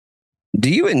Do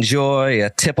you enjoy a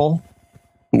tipple?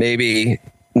 Maybe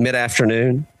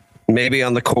mid-afternoon, maybe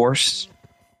on the course,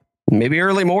 maybe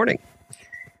early morning.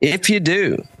 If you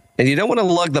do, and you don't want to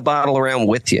lug the bottle around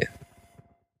with you,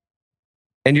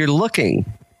 and you're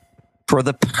looking for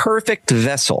the perfect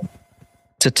vessel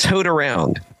to tote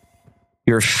around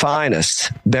your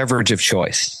finest beverage of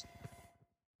choice,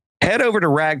 head over to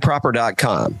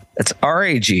ragproper.com. That's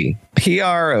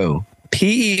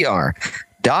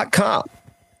RAGPROPER.com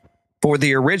for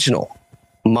the original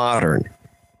modern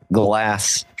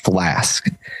glass flask.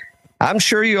 I'm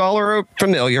sure you all are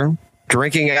familiar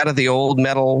drinking out of the old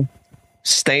metal,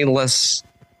 stainless,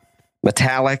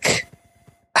 metallic.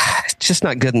 It's just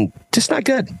not good. Just not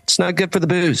good. It's not good for the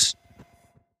booze.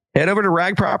 Head over to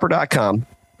ragproper.com.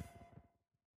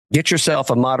 Get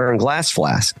yourself a modern glass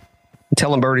flask and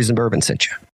tell them Birdies and Bourbon sent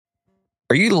you.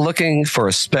 Are you looking for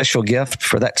a special gift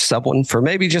for that someone for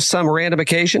maybe just some random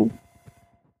occasion?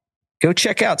 Go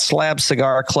check out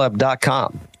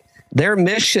slabcigarclub.com. Their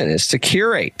mission is to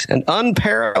curate an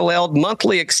unparalleled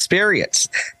monthly experience,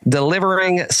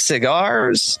 delivering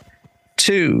cigars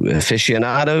to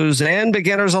aficionados and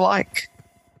beginners alike.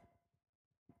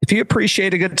 If you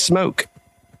appreciate a good smoke,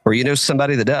 or you know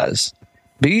somebody that does,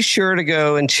 be sure to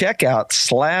go and check out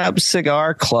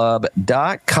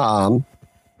slabcigarclub.com.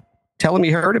 Tell them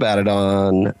you heard about it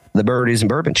on the Birdies and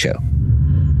Bourbon Show.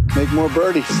 Make more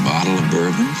birdies. A bottle of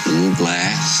bourbon, a little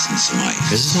glass, and some ice.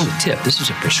 This is not a tip. This is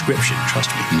a prescription. Trust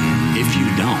me. If you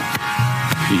don't,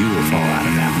 you will fall out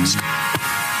of balance.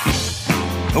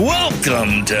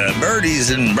 Welcome to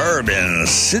Birdies and Bourbon.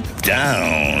 Sit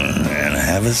down and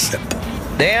have a sip.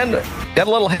 Dan, got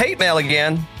a little hate mail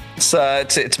again.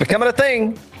 It's becoming a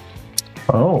thing.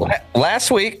 Oh. Last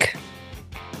week,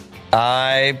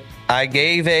 I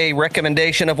gave a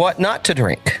recommendation of what not to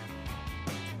drink.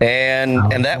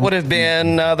 And that would have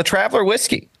been the Traveler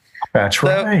whiskey. That's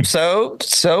right. So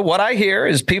what I hear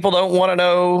is people don't want to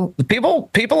know.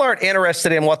 People aren't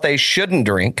interested in what they shouldn't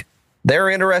drink.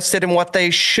 They're interested in what they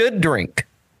should drink.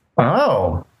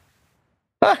 Oh,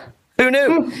 who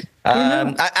knew?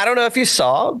 I don't know if you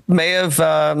saw. May have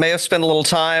spent a little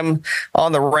time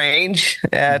on the range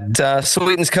at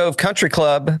Sweetens Cove Country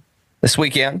Club this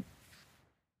weekend,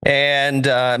 and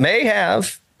may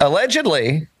have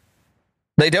allegedly.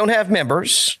 They don't have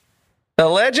members.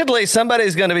 Allegedly,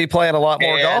 somebody's going to be playing a lot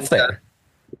more golf there.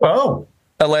 Oh,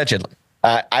 allegedly.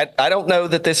 I don't know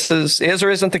that this is or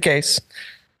isn't the case.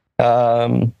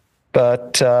 But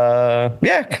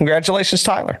congratulations,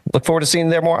 Tyler. Look forward to seeing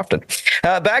you there more often.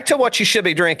 Back to what you should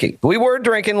be drinking. We were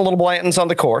drinking Little Blanton's on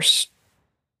the course.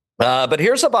 But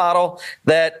here's a bottle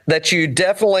that you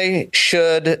definitely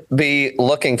should be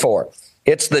looking for.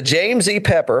 It's the James E.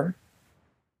 Pepper.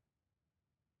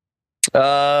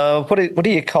 What do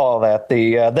you call that?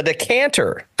 The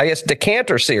decanter, I guess,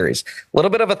 decanter series. A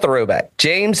little bit of a throwback.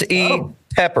 James E.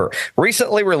 Pepper,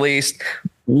 recently released.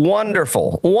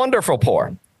 Wonderful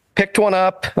pour. Picked one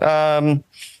up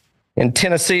in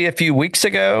Tennessee a few weeks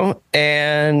ago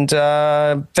and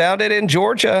found it in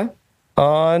Georgia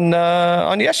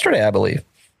on yesterday, I believe.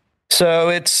 So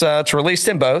it's released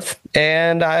in both,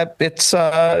 and it's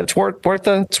worth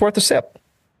a sip.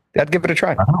 I'd give it a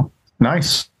try. Wow.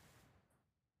 Nice.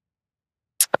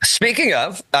 Speaking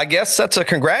of, I guess that's a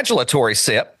congratulatory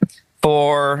sip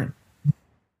for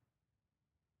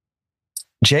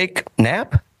Jake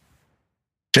Knapp.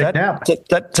 Knapp. Is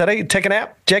that how you take a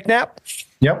nap? Jake Knapp?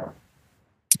 Yep.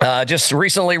 Just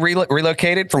recently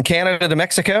relocated from Canada to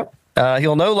Mexico.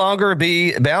 He'll no longer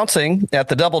be bouncing at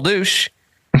the Double Douche.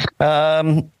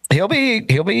 He'll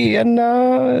be in.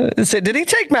 Did he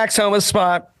take Max Homa's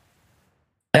spot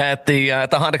at the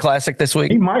Honda Classic this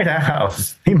week? He might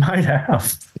have.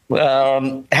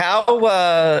 How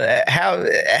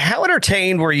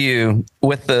entertained were you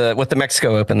with the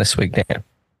Mexico Open this week, Dan?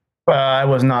 I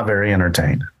was not very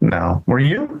entertained. No. Were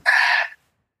you?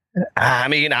 I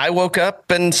mean, I woke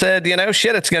up and said,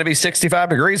 shit, it's going to be 65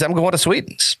 degrees. I'm going to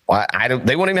Sweden's.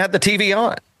 They won't even have the TV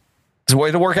on. It's a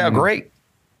way to work out great.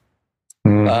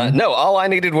 Mm-hmm. No, all I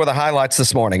needed were the highlights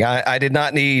this morning. I did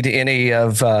not need any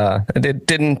of,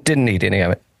 didn't need any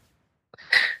of it.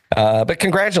 But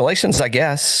congratulations, I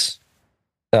guess.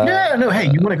 Hey,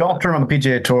 you win a golf tournament on the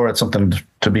PGA Tour. It's something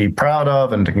to be proud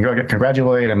of and to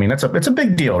congratulate. I mean, it's a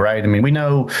big deal, right? I mean, we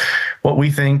know what we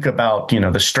think about,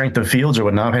 the strength of fields or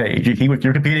whatnot. Hey,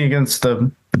 you're competing against the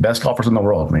best golfers in the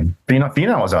world. I mean,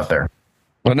 Finau was out there.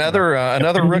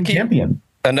 Another rookie champion,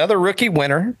 another rookie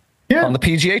winner on the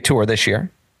PGA Tour this year.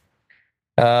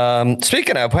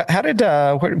 Speaking of, how did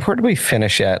where did we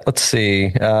finish at? Let's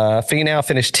see. Finau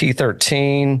finished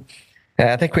T13.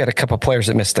 I think we had a couple of players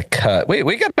that missed the cut.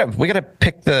 We got to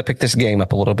pick this game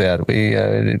up a little bit. We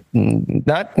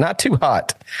not too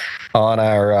hot on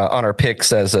our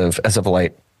picks as of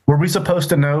late. Were we supposed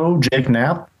to know Jake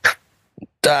Knapp?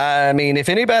 I mean, if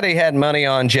anybody had money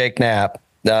on Jake Knapp,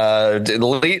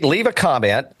 leave a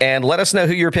comment and let us know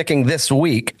who you're picking this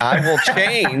week. I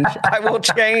will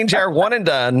change our one and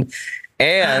done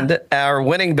and our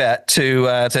winning bet to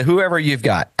whoever you've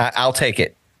got. I'll take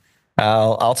it.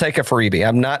 I'll take a freebie.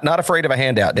 I'm not afraid of a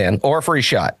handout, Dan, or a free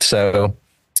shot. So,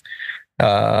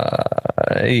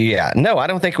 yeah, no, I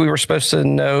don't think we were supposed to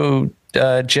know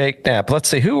Jake Knapp. Let's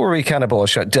see, who were we kind of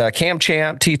bullish on? Cam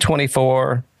Champ,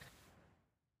 T24.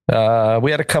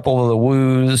 We had a couple of the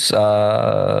woos.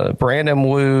 Brandon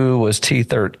Woo was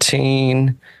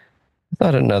T13. I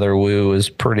thought another woo was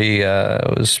pretty. We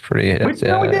did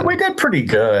pretty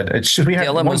good. It's just we had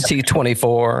Dylan was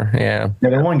T24. Yeah,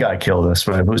 the one guy killed us.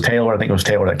 Right? It was Talor. I think it was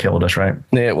Talor that killed us. Right?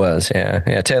 It was.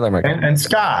 Yeah. Taylor and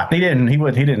Scott. He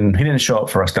didn't show up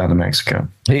for us down to Mexico.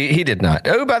 He did not.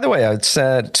 Oh, by the way, I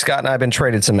said Scott and I have been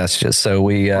traded some messages, so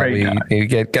we got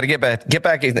to get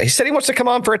back. He said he wants to come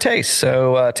on for a taste.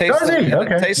 So taste. Does he?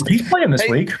 Okay. He's playing this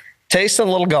week. Tasting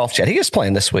a little golf chat. He is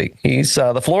playing this week. He's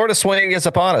the Florida swing is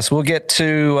upon us. We'll get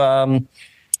to.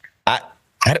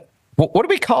 What are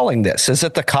we calling this? Is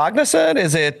it the Cognizant?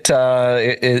 Is it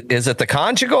the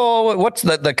Conjugal? What's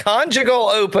the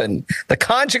Conjugal Open? The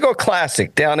Conjugal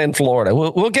Classic down in Florida.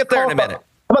 We'll get there in a minute.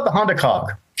 How about the Honda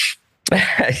Cog?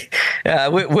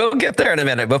 We'll get there in a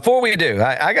minute. Before we do,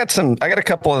 I got a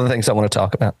couple other things I want to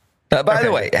talk about. By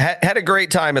the way, had a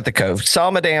great time at the Cove.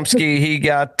 Saul Adamski, he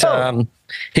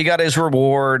got his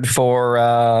reward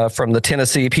from the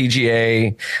Tennessee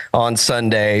PGA on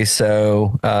Sunday.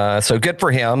 So good for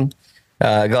him.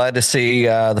 Glad to see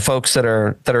the folks that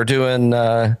are doing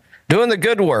the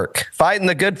good work, fighting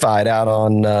the good fight out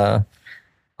on the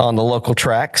local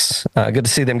tracks. Good to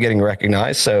see them getting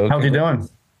recognized. So how's he doing?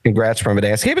 Congrats from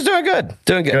Adamski. He was doing good.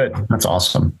 Good. That's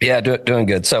awesome. Yeah, doing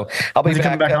good. So I'll be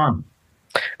coming back on.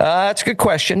 That's a good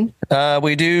question.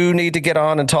 We do need to get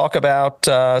on and talk about.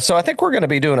 So I think we're going to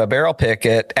be doing a barrel pick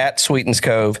at Sweetens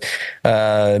Cove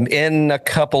in a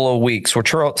couple of weeks. We're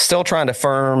still trying to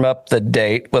firm up the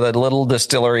date with a little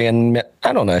distillery in.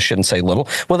 I don't know. I shouldn't say little.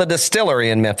 With a distillery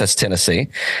in Memphis, Tennessee.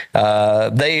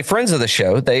 They friends of the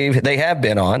show. They have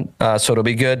been on. So it'll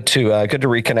be good to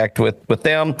reconnect with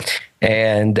them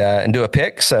and do a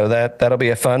pick. So that'll be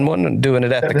a fun one. Doing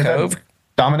it at the Cove.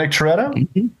 Dominic Toretto?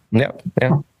 Mm-hmm. Yeah.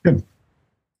 Good.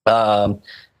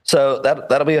 So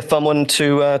that'll be a fun one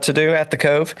to do at the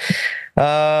Cove.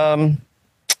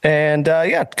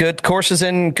 Good courses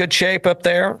in good shape up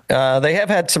there. They have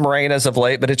had some rain as of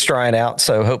late, but it's drying out.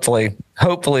 So hopefully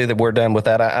that we're done with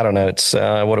that. I don't know. It's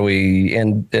what are we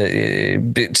in?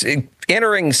 It's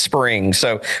entering spring,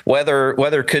 so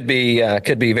weather could be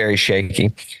very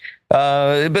shaky.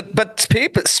 But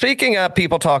speaking of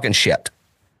people talking shit.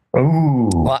 Ooh.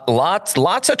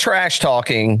 Lots of trash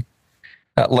talking,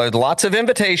 lots of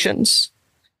invitations,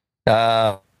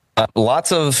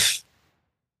 lots of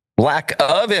lack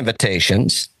of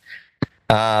invitations.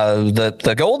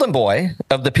 The golden boy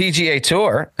of the PGA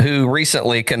Tour, who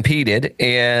recently competed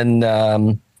in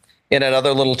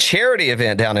another little charity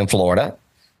event down in Florida.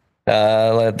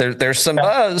 There's some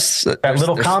buzz.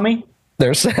 Commie.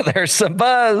 There's some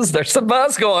buzz. There's some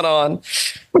buzz going on.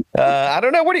 I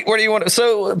don't know. Where do you want to?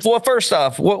 So, well, first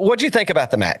off, what do you think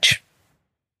about the match?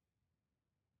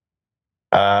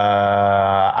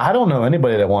 I don't know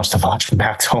anybody that wants to watch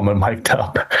Max Homa mic'd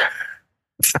up.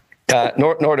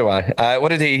 Nor do I. What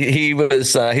did he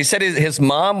was? He said his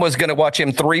mom was going to watch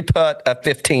him 3-putt a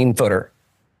 15-footer.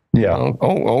 Yeah.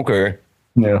 Oh, okay.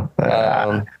 Yeah.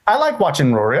 I like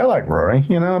watching Rory. I like Rory.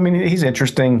 I mean, he's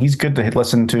interesting. He's good to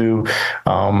listen to.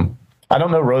 I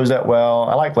don't know Rose that well.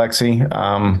 I like Lexi.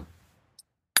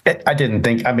 I didn't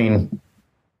think,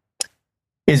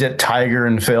 is it Tiger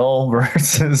and Phil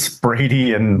versus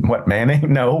Brady and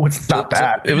Manning? No, it's not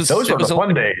that. Those were the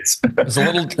fun days. It was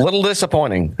a little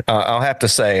disappointing. I'll have to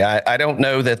say. I don't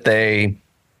know that they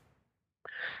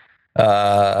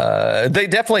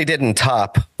definitely didn't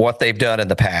top what they've done in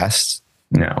the past.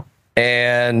 No.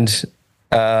 And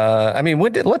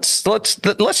let's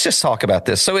just talk about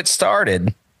this. So it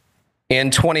started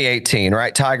in 2018,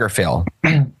 right? Tiger Phil.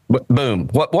 Boom.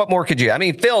 What more could you?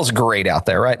 Phil's great out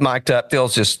there, right? Mic'd up. Phil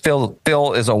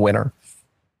is a winner.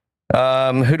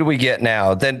 Who do we get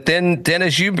now? Then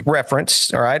as you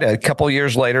referenced, all right, a couple of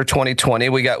years later, 2020,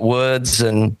 we got Woods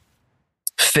and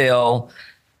Phil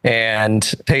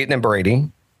and Peyton and Brady.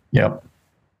 Yep.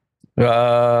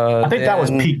 I think that was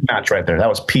peak match right there. That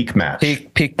was peak match.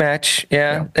 Peak match.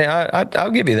 Yeah.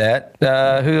 I'll give you that.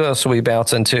 Who else are we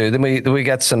bouncing to? Then we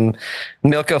got some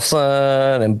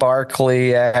Mickelson and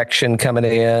Barkley action coming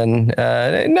in.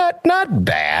 Not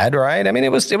bad, right? I mean,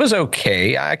 it was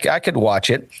okay. I could watch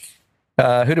it.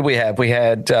 Who do we have? We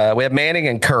have Manning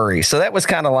and Curry. So that was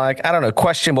kind of like, I don't know,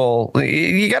 questionable.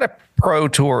 You got a pro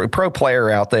player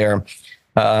out there.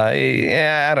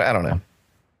 I don't know.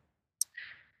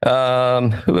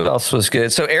 Who else was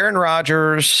good? So Aaron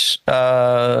Rodgers,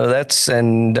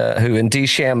 and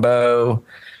DeChambeau.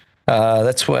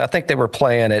 That's what I think they were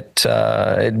playing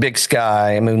at Big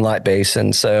Sky, Moonlight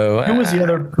Basin. So who was the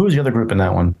other group in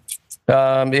that one?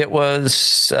 It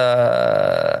was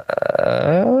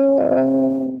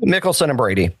Mickelson and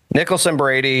Brady. Nicholson,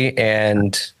 Brady,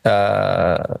 and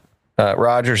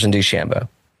Rodgers and DeChambeau.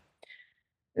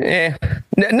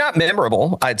 Not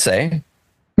memorable, I'd say.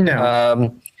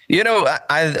 No.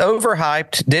 I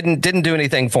overhyped. Didn't do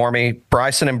anything for me.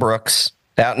 Bryson and Brooks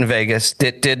out in Vegas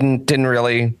didn't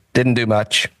do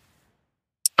much.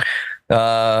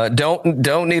 Don't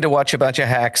need to watch a bunch of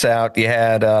hacks out. You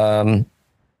had Allen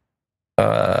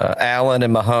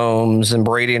and Mahomes and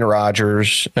Brady and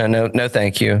Rodgers. No,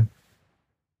 thank you.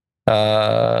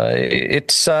 It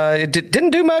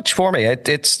didn't do much for me. It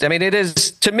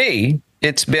is, to me,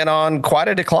 it's been on quite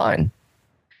a decline.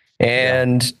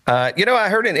 And, I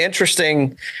heard an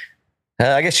interesting,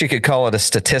 I guess you could call it a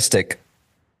statistic.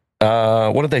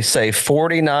 What did they say?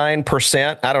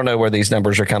 49%. I don't know where these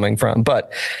numbers are coming from,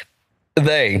 but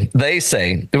they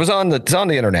say it's on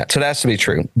the internet. So it has to be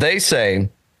true. They say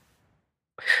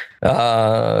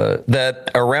that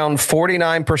around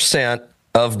 49%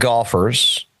 of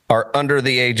golfers are under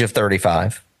the age of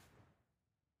 35.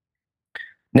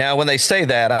 Now, when they say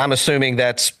that, I'm assuming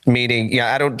that's meaning,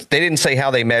 they didn't say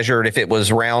how they measured, if it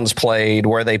was rounds played,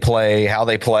 where they play, how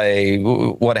they play,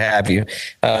 what have you.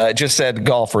 It just said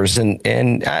golfers.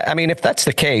 And I mean, if that's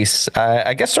the case,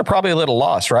 I guess they're probably a little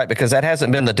lost, right? Because that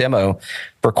hasn't been the demo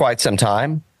for quite some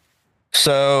time.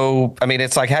 So, I mean,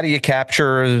 it's like, how do you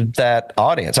capture that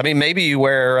audience? I mean, maybe you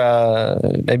wear,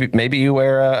 maybe you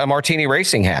wear a Martini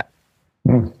Racing hat.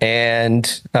 And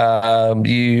should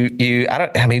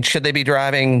they be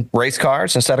driving race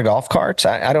cars instead of golf carts?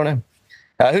 I don't know.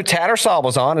 Who Tattersall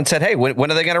was on and said, "Hey,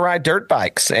 when are they going to ride dirt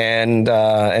bikes and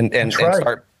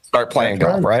start playing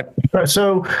golf?" Right.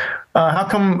 So, how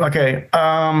come? Okay,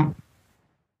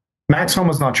 Max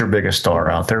Homa's not your biggest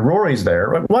star out there. Rory's there.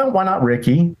 Why not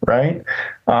Ricky? Right?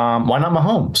 Why not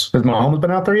Mahomes? Has Mahomes been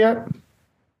out there yet?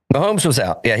 Mahomes was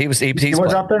out. Yeah, he was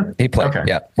out there. He played. Okay.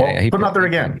 Yeah. Well, he put him out there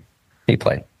again. He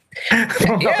played.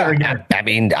 I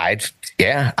mean, I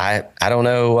don't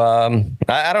know.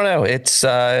 I don't know. It's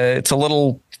a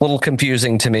little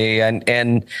confusing to me.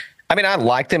 And I mean, I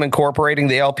like them incorporating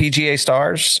the LPGA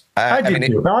stars. I did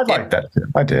too. No, I like that too.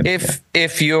 I did.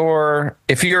 If you're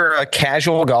a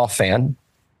casual golf fan,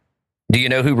 do you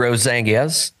know who Rose Zhang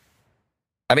is?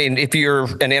 I mean, if you're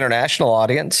an international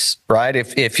audience, right?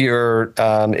 If you're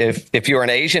an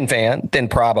Asian fan, then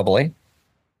probably.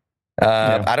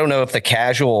 I don't know if the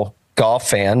casual golf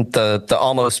fan, the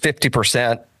almost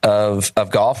 50% of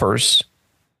golfers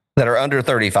that are under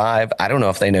 35, I don't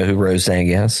know if they know who Rose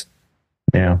Zhang is.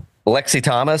 Yeah. Lexi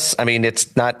Thomas. I mean,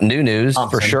 it's not new news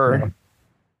Thompson, for sure.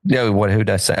 Yeah. Who did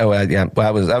I say? Oh, yeah.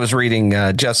 Well, I was reading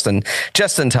Justin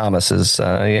Thomas's.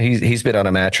 He's been on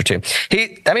a match or two.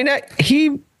 He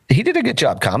did a good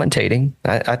job commentating.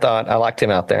 I thought I liked him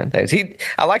out there.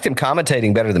 I liked him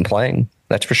commentating better than playing.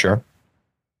 That's for sure.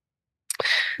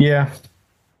 Yeah.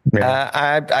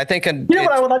 I think.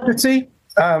 What I would like to see,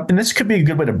 and this could be a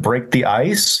good way to break the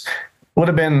ice, would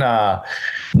have been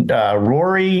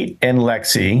Rory and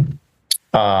Lexi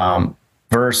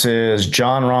versus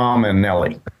John Rahm and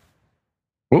Nelly.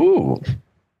 Ooh.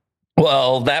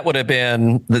 Well, that would have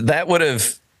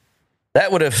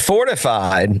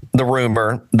fortified the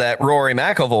rumor that Rory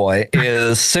McIlroy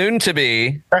is soon to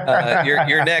be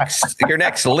your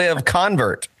next LIV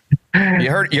convert. You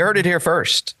heard it here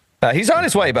first. He's on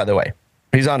his way, by the way.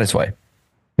 He's on his way.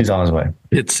 It's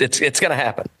going to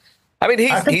happen. I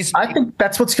mean, I think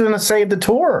that's what's going to save the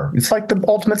tour. It's like the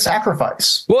ultimate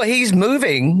sacrifice. Well, he's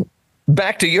moving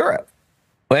back to Europe.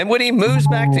 And when he moves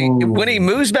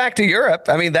back to Europe,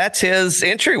 I mean, that's his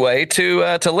entryway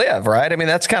to LIV, right? I mean,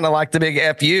 that's kind of like the big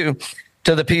FU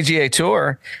to the PGA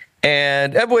Tour.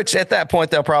 And of which at that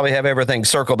point they'll probably have everything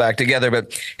circle back together,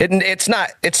 but it's not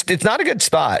a good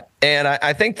spot. And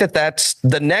I think that's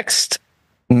the next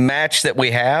match that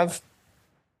we have.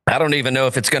 I don't even know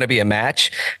if it's going to be a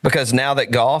match, because now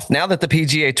that the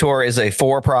PGA Tour is a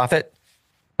for-profit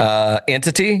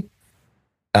entity,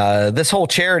 this whole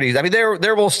charities. I mean,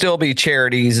 there will still be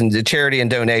charities and charity and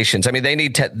donations. I mean, they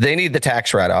need the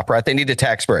tax write-off, right? They need the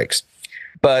tax breaks,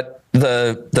 but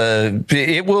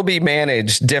it will be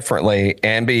managed differently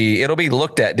and it'll be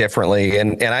looked at differently.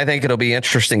 And I think it'll be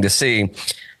interesting to see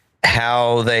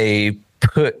how they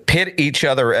pit each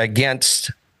other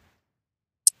against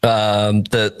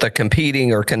the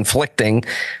competing or conflicting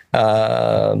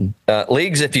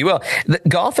leagues, if you will.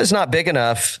 Golf is not big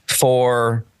enough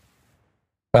for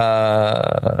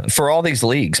all these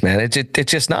leagues, man.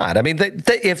 It's just not. I mean, let me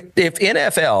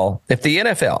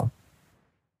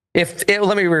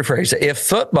rephrase it. If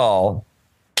football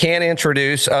can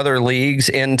introduce other leagues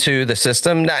into the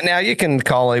system, now you can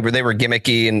call it they were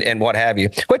gimmicky and what have you.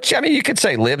 Which, I mean, you could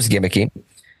say LIV's gimmicky.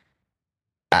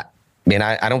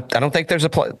 I don't think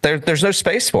there's no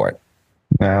space for it.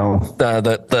 No.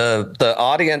 The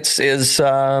audience is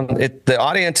the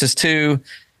audience is too.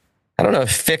 I don't know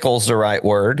if fickle's the right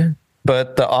word,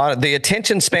 but the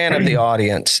attention span of the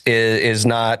audience is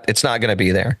not. It's not going to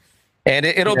be there, and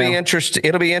it'll be interesting.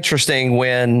 It'll be interesting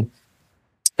when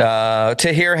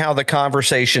to hear how the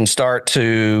conversation start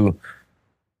to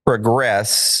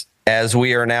progress as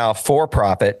we are now for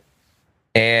profit,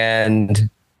 and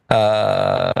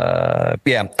I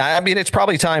mean it's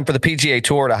probably time for the PGA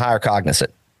Tour to hire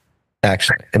Cognizant.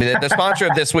 Actually, I mean the sponsor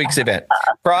of this week's event.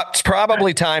 It's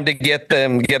probably time to get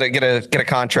a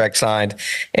contract signed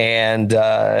and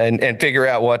figure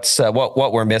out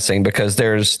what we're missing, because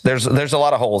there's a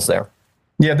lot of holes there.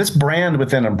 Yeah, this brand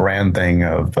within a brand thing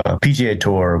of PGA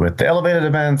Tour with the elevated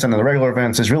events and the regular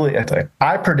events is really,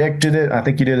 I predicted it. I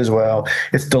think you did as well.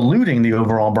 It's diluting the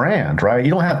overall brand, right?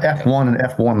 You don't have F1 and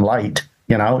F1 Light.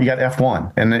 You know, you got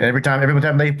F1, and every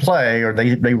time they play or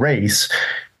they race,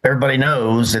 everybody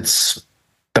knows it's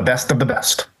the best of the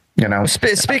best. You know.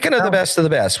 Speaking of the best of the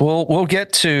best, we'll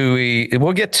get to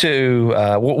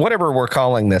whatever we're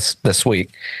calling this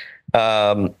week.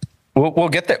 We'll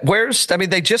get that.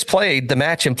 They just played the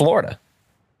match in Florida.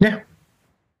 Yeah.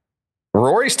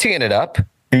 Rory's teeing it up.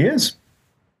 He is.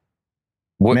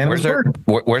 Where's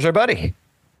our buddy?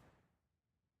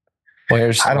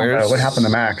 I don't know what happened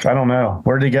to Max. I don't know.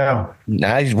 Where did he go?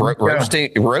 He's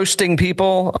roasting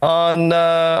people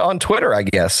on Twitter, I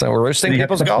guess. We're roasting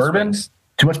people's golf swings.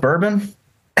 Too much bourbon?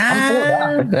 I'm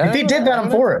for that. If he did that, I'm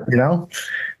for it. You know.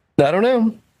 I don't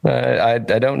know. I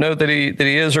don't know that he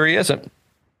is or he isn't.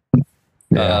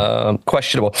 Yeah.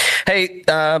 Questionable. Hey,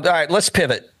 all right, let's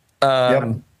pivot.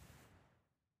 A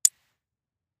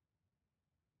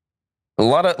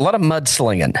lot of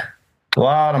mudslinging. A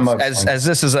lot of mudslinging. As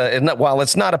this is while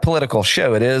it's not a political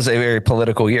show, it is a very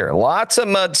political year. Lots of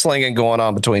mudslinging going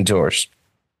on between tours.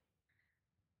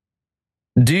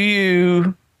 Do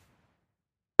you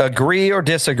agree or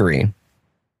disagree?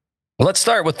 Let's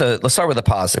start with the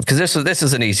positive, because this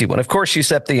is an easy one. Of course, you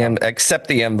accept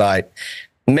the invite.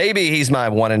 Maybe he's my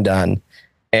one and done,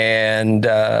 and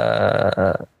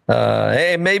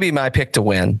maybe my pick to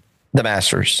win the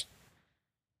Masters.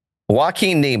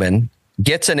 Joaquin Niemann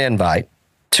gets an invite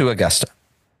to Augusta.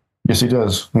 Yes, he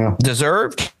does. Yeah.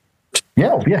 Deserved?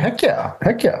 Yeah. Heck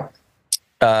yeah.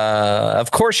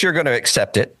 Of course, you're going to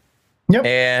accept it. Yep.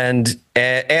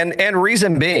 And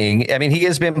reason being, I mean,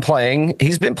 he's been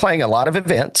playing a lot of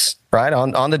events, right,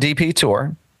 on the DP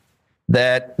tour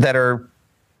that are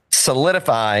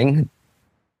solidifying,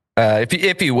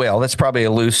 if you will. That's probably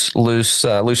a loose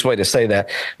way to say that,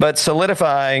 but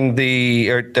solidifying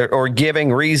or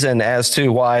giving reason as to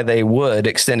why they would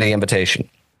extend the invitation.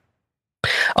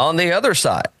 On the other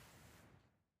side,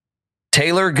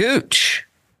 Talor Gooch,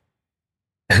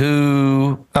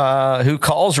 who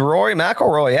calls Rory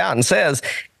McIlroy out and says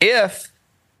if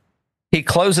he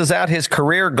closes out his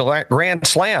career Grand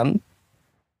Slam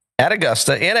at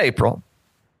Augusta in April,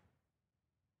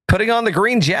 putting on the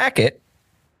green jacket,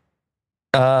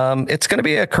 it's going to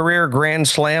be a career Grand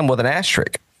Slam with an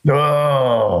asterisk.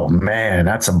 Oh man,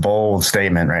 that's a bold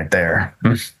statement right there.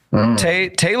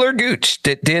 Talor Gooch,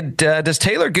 does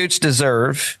Talor Gooch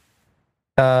deserve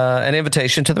an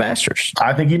invitation to the Masters?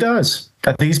 I think he does.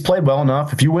 I think he's played well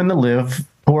enough. If you win the LIV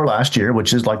Tour last year,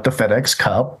 which is like the FedEx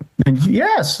Cup, then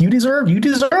yes, you deserve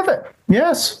it.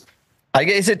 Yes.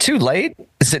 Is it too late?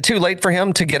 Is it too late for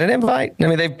him to get an invite? I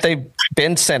mean, they've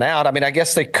been sent out. I mean, I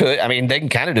guess they could. I mean, they can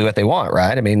kind of do what they want,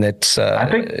 right? I mean, that's.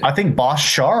 I think Boss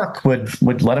Shark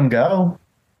would let him go.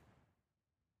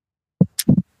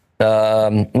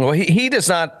 Well, he does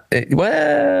not.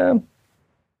 Well.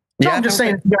 No, I'm just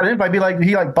saying, if you got an invite, be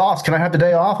like, boss, can I have the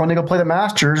day off? I want to go play the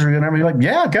Masters or whatever. You're like,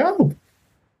 yeah, go.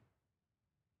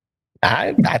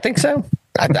 I think so.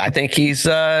 I think he's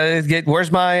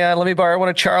where's my let me borrow one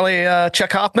of Charlie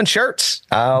Chuck Hoffman shirts.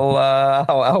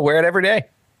 I'll wear it every day.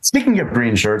 Speaking of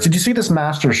green shirts, did you see this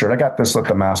Masters shirt? I got this at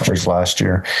the Masters last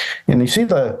year, and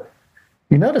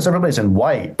you notice everybody's in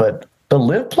white, but the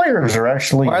LIV players are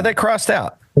actually. Why are they crossed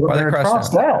out? They're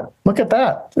crossed out. Look at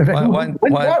that. When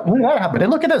did that happen? And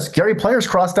look at this. Gary Player's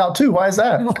crossed out too. Why is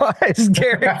that? Why is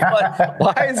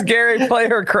Gary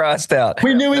Player crossed out?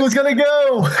 We knew he was going to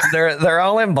go. They're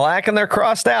all in black and they're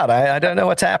crossed out. I don't know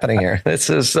what's happening here. This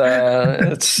is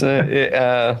I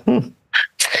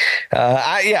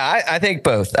think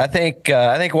both. I think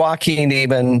Joaquin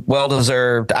even well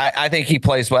deserved. I think he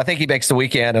plays well. I think he makes the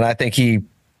weekend, and I think he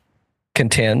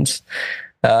contends.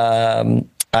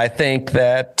 I think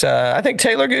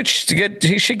Talor Gooch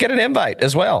he should get an invite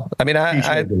as well. I mean,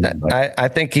 I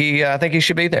think he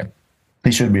should be there.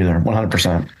 He should be there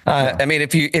 100%. I mean,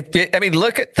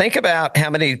 think about how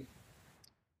many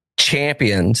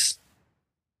champions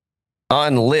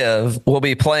on LIV will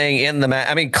be playing in the match.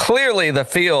 I mean, clearly the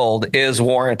field is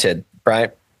warranted,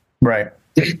 right? Right.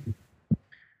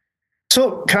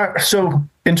 So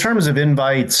in terms of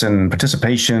invites and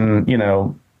participation,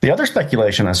 the other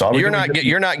speculation I saw. You're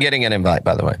not getting an invite,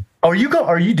 by the way. Oh, are you going?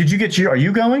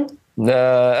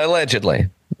 Allegedly.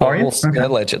 Are you? Okay.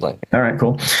 Allegedly. All right,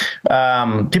 cool.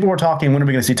 People were talking, when are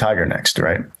we going to see Tiger next,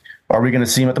 right? Are we going to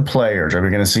see him at the Players? Are we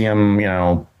going to see him,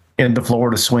 in the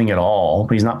Florida swing at all?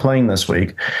 He's not playing this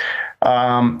week.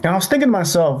 And I was thinking to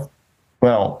myself,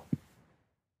 well,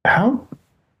 I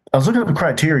was looking at the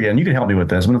criteria, and you can help me with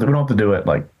this. We don't have to do it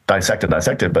like dissect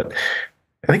it, but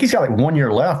I think he's got like 1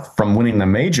 year left from winning the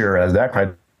major as that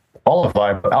criteria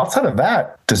qualify. But outside of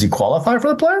that, does he qualify for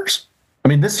the Players? I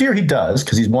mean, this year he does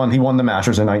because he won the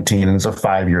Masters in 19, and it's a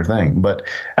 5-year thing. But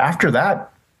after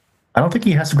that, I don't think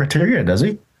he has the criteria, does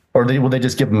he? Or will they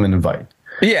just give him an invite?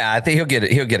 Yeah, I think he'll get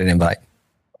an invite.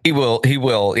 He will.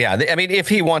 Yeah. I mean, if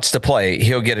he wants to play,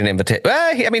 he'll get an invitation.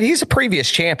 I mean, he's a previous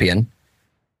champion.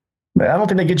 I don't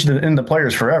think they get you in the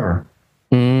Players forever.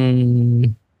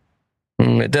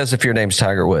 It does if your name's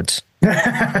Tiger Woods.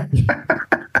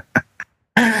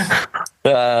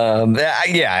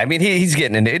 Yeah, I mean, he's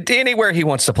getting anywhere he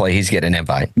wants to play. He's getting an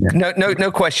invite. Yeah.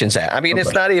 No questions asked. I mean,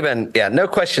 it's not even. Yeah, no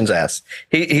questions asked.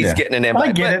 He's getting an invite.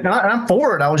 I get it. And I'm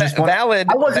for it. I was just valid.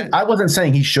 I wasn't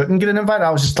saying he shouldn't get an invite.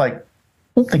 I was just like, I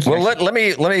don't think. Well, let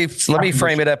me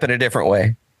frame it up in a different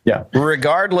way. Yeah.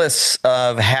 Regardless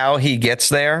of how he gets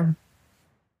there,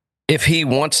 if he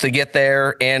wants to get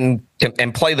there and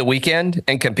play the weekend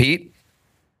and compete,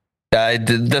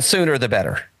 the sooner the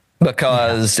better.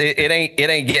 Because it ain't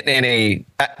getting any.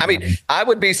 I mean, I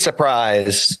would be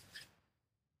surprised.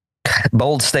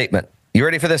 Bold statement. You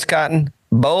ready for this, Cotton?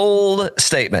 Bold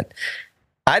statement.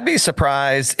 I'd be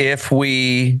surprised if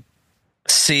we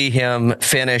see him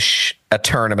finish a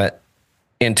tournament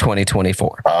in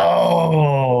 2024.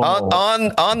 Oh,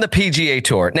 on the PGA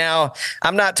Tour. Now,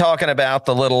 I'm not talking about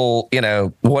the little,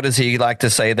 what does he like to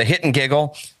say, the hit and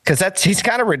giggle, because he's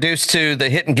kind of reduced to the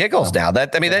hit and giggles now.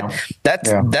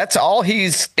 That's all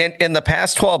he's in the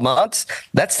past 12 months.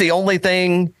 That's the only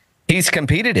thing he's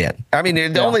competed in. I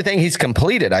mean, the only thing he's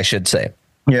completed, I should say.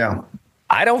 Yeah.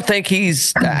 I don't think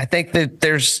I think that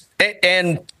there's,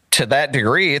 and to that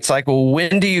degree, it's like, well,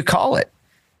 when do you call it?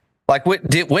 Like,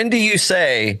 when do you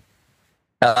say,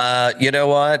 you know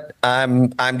what,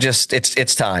 I'm just,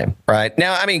 it's time, right?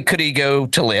 Now, I mean, could he go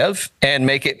to LIV and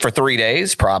make it for 3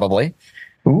 days? Probably.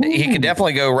 Ooh. He could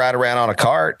definitely go ride around on a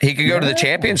cart. He could go to the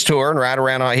Champions Tour and ride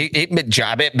around on,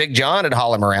 I bet Big John would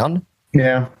haul him around.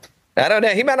 Yeah. I don't know.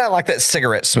 He might not like that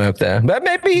cigarette smoke though, but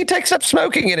maybe he takes up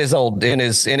smoking in his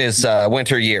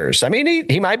winter years. I mean,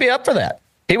 he might be up for that.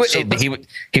 He was eating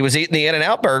the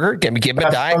In-N-Out burger. Give him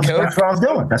a Diet Coke. That's where I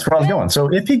was going.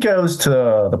 So if he goes to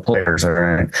the Players,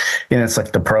 and it's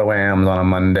like the Pro-Ams on a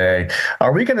Monday,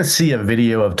 are we going to see a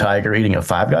video of Tiger eating a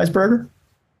Five Guys burger?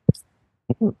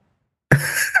 Or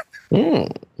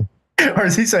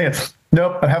is he saying,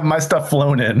 nope, I have my stuff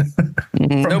flown in?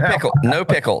 No pickles.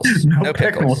 Nope.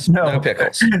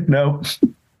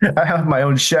 I have my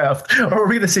own chef. Or are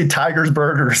we going to see Tiger's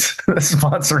Burgers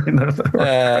sponsoring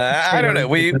I don't know.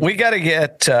 We got to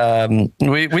get.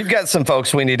 We've got some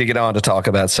folks we need to get on to talk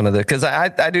about some of the, because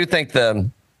I do think the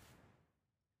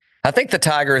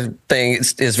Tiger thing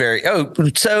is very.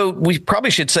 So we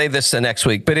probably should save this the next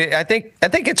week. But I think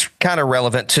it's kind of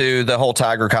relevant to the whole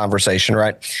Tiger conversation,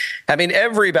 right? I mean,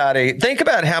 everybody think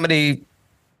about how many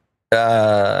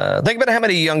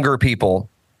younger people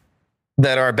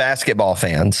that are basketball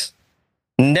fans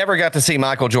never got to see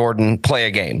Michael Jordan play a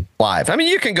game live. I mean,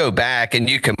 you can go back and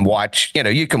you can watch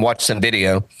some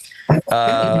video.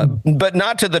 but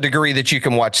not to the degree that you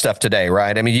can watch stuff today,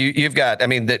 right? I mean, you've got, I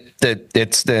mean,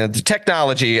 the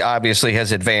technology obviously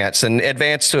has advanced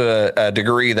to a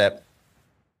degree that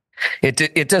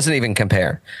it doesn't even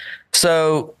compare.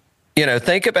 So,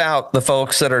 think about the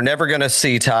folks that are never going to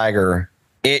see Tiger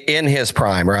in his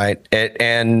prime, right?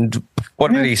 And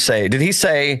what did he say? Did he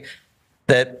say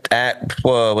that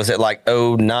was it like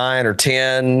 09 or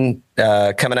 10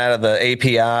 coming out of the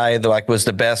API, was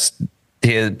the best,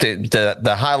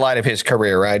 the highlight of his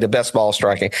career, right? The best ball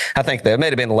striking. I think that may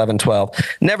have been 11, 12.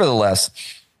 Nevertheless,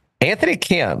 Anthony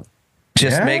Kim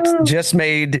just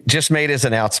made his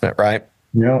announcement, right?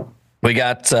 Yeah. We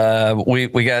got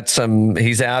we got some.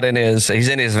 He's in his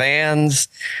Vans.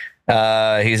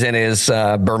 He's in his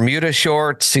Bermuda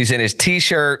shorts. He's in his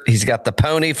T-shirt. He's got the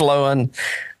pony flowing,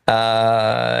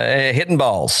 hitting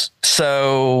balls.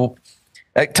 So,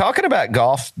 talking about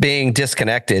golf being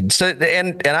disconnected. So,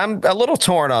 and I'm a little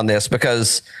torn on this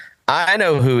because I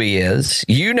know who he is.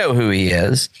 You know who he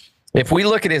is. If we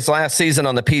look at his last season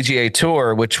on the PGA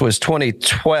Tour, which was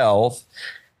 2012,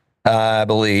 I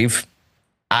believe.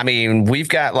 I mean, we've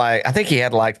got I think he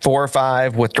had 4 or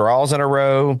 5 withdrawals in a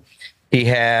row. He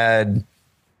had,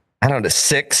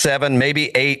 6, 7,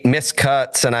 maybe 8 missed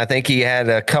cuts. And I think he had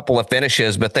a couple of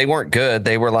finishes, but they weren't good.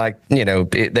 They were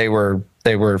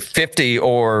they were 50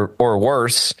 or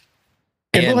worse.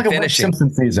 It looked like a Webb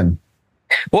Simpson season.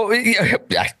 Well,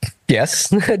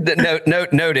 yes,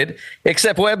 noted.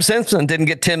 Except Webb Simpson didn't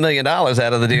get $10 million out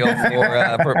of the deal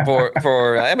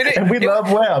for. I mean, we love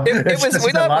Webb. It was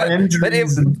we love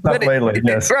injuries and stuff lately.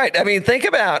 Yes, right. I mean, think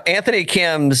about Anthony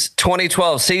Kim's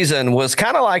 2012 season was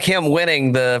kind of like him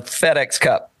winning the FedEx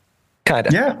Cup, kind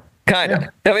of. Yeah. Kind of. Yeah.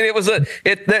 I mean,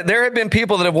 there have been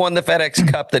people that have won the FedEx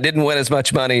Cup that didn't win as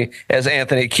much money as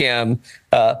Anthony Kim.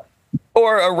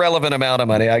 Or a relevant amount of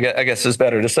money, I guess is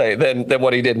better to say, than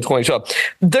what he did in 2012.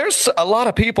 There's a lot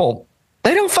of people,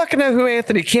 they don't fucking know who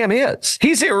Anthony Kim is.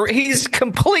 He's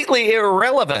completely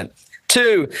irrelevant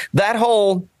to that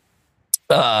whole,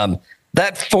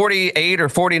 that 48 or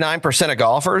 49% of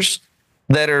golfers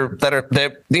that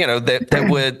the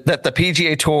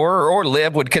PGA Tour or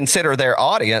LIV would consider their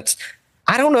audience.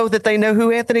 I don't know that they know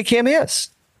who Anthony Kim is.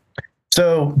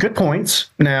 So good points.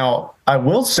 Now, I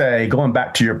will say, going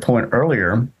back to your point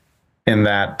earlier, in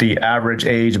that the average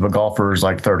age of a golfer is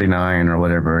 39 or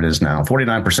whatever it is now,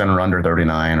 49% are under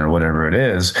 39 or whatever it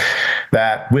is,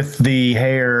 that with the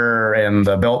hair and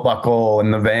the belt buckle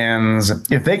and the Vans,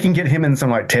 if they can get him in some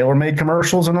TaylorMade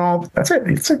commercials and all, that's it.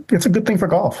 It's a good thing for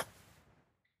golf.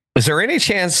 Is there any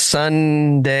chance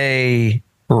Sunday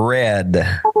Red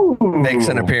makes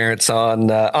an appearance on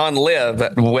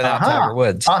LIV without Tiger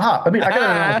Woods? I mean, I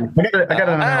got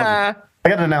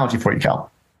an analogy for you,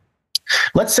 Cal.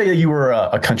 Let's say that you were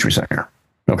a country singer,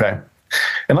 okay?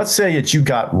 And let's say that you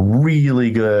got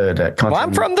really good at country. Well,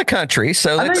 I'm from the country,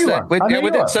 so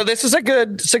so this is a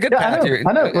good path. I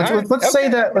know. Let's say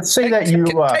that you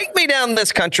take me down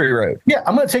this country road. Yeah,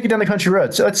 I'm going to take you down the country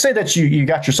road. So let's say that you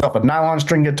got yourself a nylon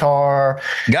string guitar.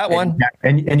 Got one.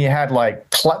 And you had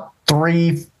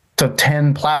 3 to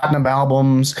 10 platinum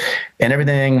albums and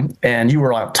everything, and you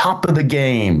were on top of the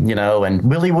game, and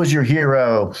Willie was your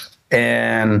hero,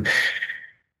 and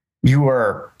you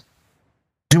were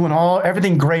doing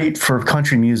everything great for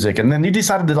country music, and then you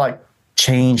decided to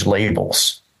change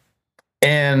labels,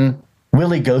 and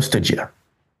Willie ghosted you.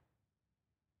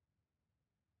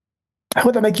 How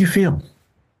would that make you feel?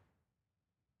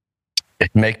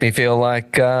 It'd make me feel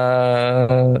like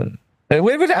I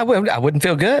wouldn't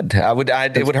feel good. It would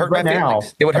hurt my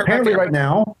feelings. It would hurt my feelings. Right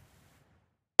now,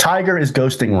 Tiger is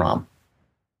ghosting Rahm.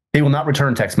 He will not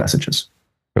return text messages.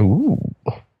 Ooh.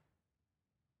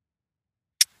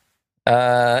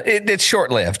 It's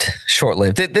short-lived.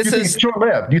 Short-lived. This is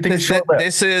short-lived. You think it's short-lived?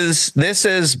 This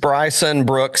is Bryson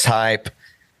Brooks hype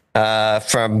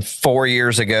from 4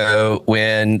 years ago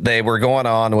when they were going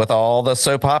on with all the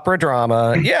soap opera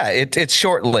drama. Yeah, it's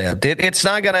short-lived. It's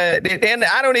not gonna. And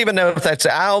I don't even know if that's.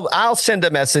 I'll send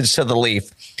a message to the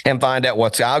Leaf and find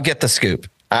out I'll get the scoop.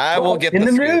 I will get in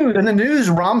the scoop. News. In the news,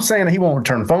 Rahm's saying he won't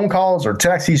return phone calls or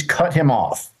texts. He's cut him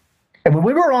off. And when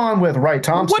we were on with Wright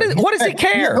Thompson, what does he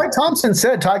care? Wright Thompson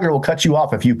said Tiger will cut you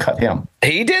off if you cut him.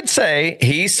 He did say.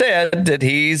 He said that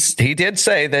he did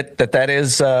say that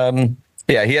is.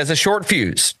 Yeah, he has a short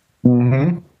fuse.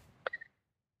 Mm-hmm.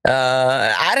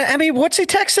 I mean, what's he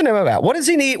texting him about? What does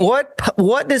he need? What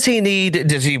does he need?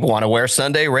 Does he want to wear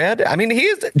Sunday red? I mean,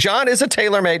 John is a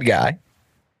TaylorMade guy,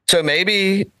 so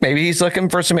maybe he's looking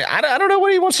for some. I don't know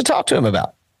what he wants to talk to him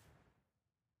about,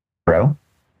 bro.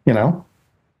 No,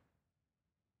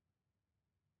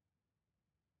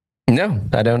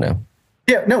 I don't know.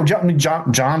 Yeah, no,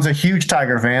 John's a huge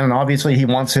Tiger fan, and obviously he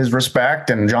wants his respect,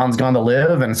 and John's gone to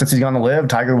LIV, and since he's gone to LIV,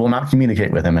 Tiger will not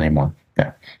communicate with him anymore.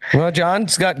 Yeah. Well,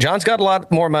 John's got a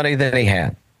lot more money than he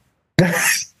had.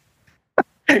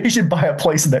 He should buy a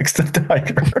place next to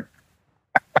Tiger.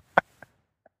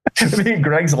 Me and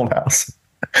Greg's old house.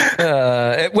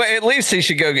 At least he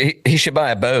should go. He should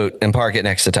buy a boat and park it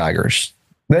next to Tiger's.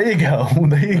 There you go.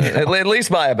 At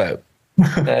least buy a boat.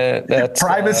 That's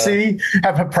privacy.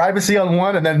 Have a privacy on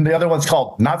one, and then the other one's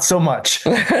called not so much.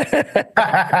 Room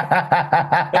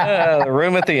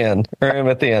at the end.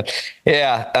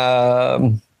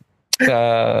 Yeah.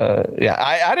 Yeah.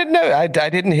 I didn't know. I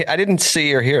didn't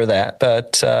see or hear that,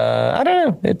 but I don't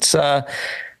know. It's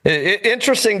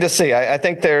interesting to see. I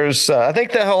think I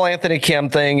think the whole Anthony Kim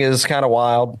thing is kind of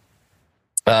wild.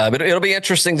 But it'll be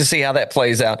interesting to see how that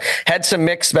plays out. Had some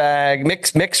mixed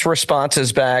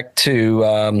responses back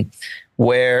to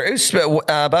where.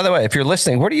 By the way, if you're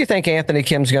listening, where do you think Anthony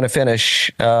Kim's going to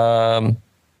finish at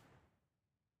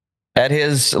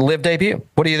his LIV debut?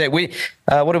 What do you think?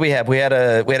 What do we have? We had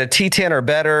a T10 or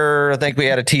better. I think we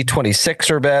had a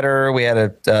T26 or better. We had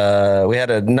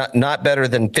a not better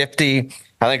than 50.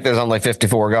 I think there's only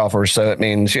 54 golfers, so it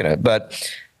means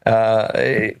but.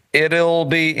 It'll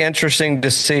be interesting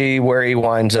to see where he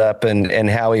winds up and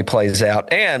how he plays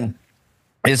out. And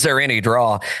is there any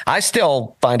draw? I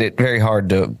still find it very hard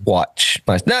to watch.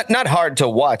 Not hard to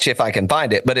watch if I can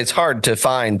find it, but it's hard to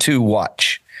find to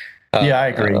watch. Yeah, I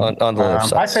agree. On the left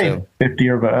side. I say 50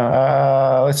 or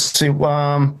let's see.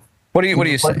 What do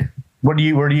you say? Where do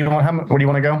you want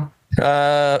to go?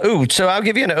 So I'll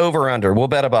give you an over under. We'll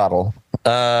bet a bottle.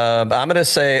 I'm going to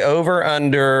say over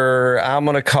under. I'm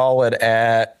going to call it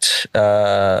at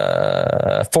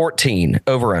 14.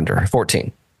 Over under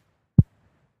 14.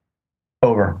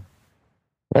 Over.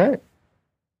 All right.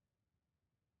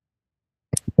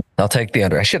 I'll take the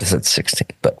under. I should have said 16,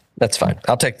 but that's fine.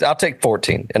 I'll take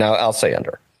 14, and I'll say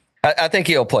under. I think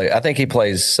he'll play. I think he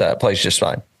plays just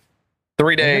fine.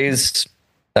 3 days.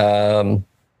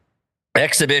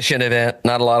 Exhibition event.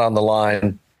 Not a lot on the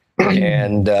line.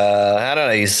 And I don't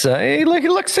know. He's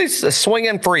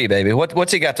swinging free, baby.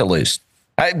 What's he got to lose?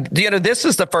 This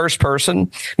is the first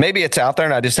person. Maybe it's out there,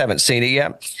 and I just haven't seen it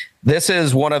yet. This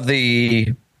is one of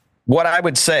what I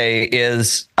would say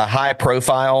is a high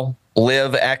profile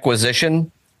LIV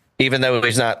acquisition, even though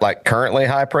he's not like currently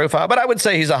high profile. But I would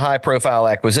say he's a high profile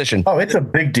acquisition. Oh, it's a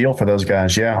big deal for those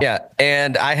guys. Yeah. Yeah,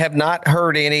 and I have not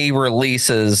heard any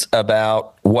releases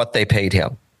about what they paid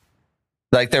him.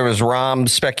 Like there was Rahm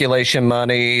speculation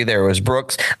money. There was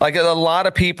Brooks. Like a lot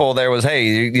of people, there was,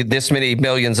 hey, this many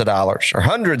millions of dollars or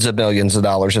hundreds of millions of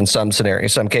dollars in some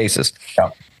scenarios, some cases. Yeah.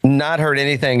 Not heard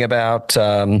anything about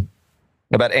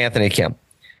Anthony Kim.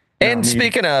 And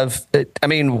speaking of,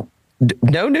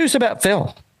 no news about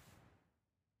Phil.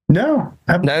 No.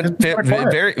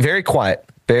 Very, very quiet.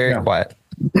 Very quiet.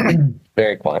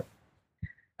 Very quiet.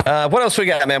 What else we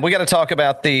got, man? We got to talk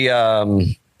about the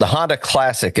Honda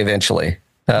Classic eventually.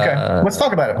 Okay, let's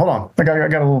talk about it. Hold on, I got a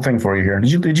little thing for you here.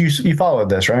 Did you followed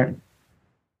this, right?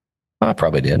 I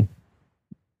probably did.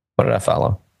 What did I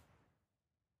follow?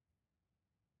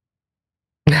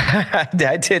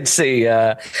 I did see.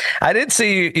 I did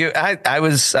see you.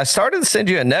 I started to send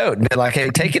you a note and be like, "Hey,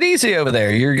 take it easy over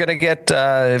there. You're gonna get.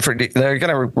 They're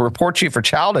gonna report you for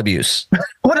child abuse."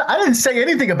 What? I didn't say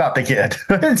anything about the kid.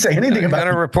 I didn't say anything about. They're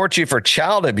gonna report you for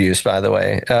child abuse, by the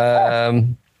way.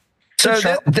 So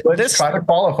let's try to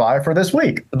qualify for this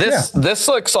week. This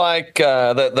looks like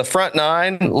the front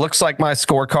nine looks like my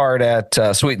scorecard at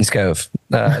Sweetens Cove.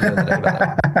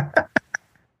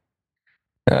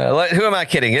 Who am I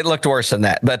kidding? It looked worse than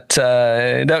that, but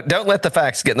don't let the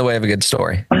facts get in the way of a good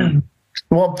story.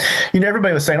 Well,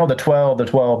 everybody was saying, "Oh, the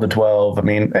 12." I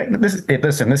mean,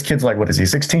 listen, this kid's like, what is he,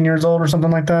 16 years old or something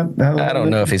like that? I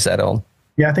don't know if he's that old.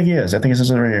 Yeah, I think he is. I think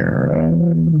he's right here. I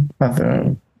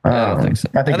don't think so.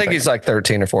 I think he's like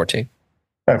 13 or 14.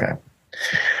 Okay.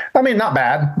 I mean, not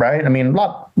bad, right? I mean, a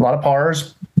lot of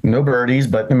pars, no birdies,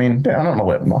 but I mean, I don't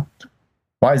know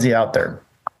why is he out there?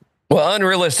 Well,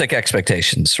 unrealistic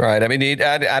expectations, right? I mean,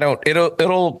 it'll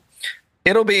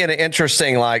be an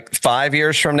interesting, like 5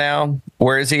 years from now,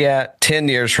 where is he at? 10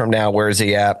 years from now, where is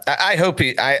he at? I hope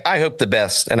the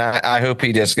best, and I hope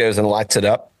he just goes and lights it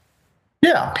up.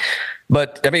 Yeah.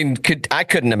 But I mean, I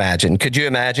couldn't imagine. Could you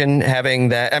imagine having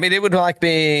that? I mean, it would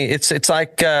it's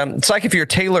like if you're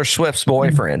Taylor Swift's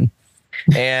boyfriend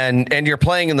and you're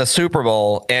playing in the Super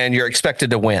Bowl and you're expected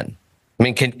to win. I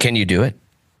mean, can you do it?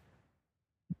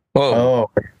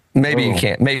 Maybe you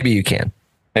can't. Maybe you can.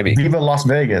 Maybe. Viva Las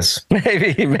Vegas.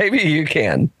 Maybe you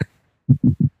can.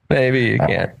 Maybe you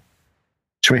can.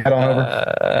 Should we head on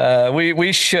over?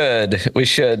 We should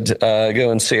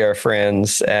go and see our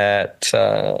friends at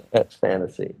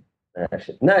Fantasy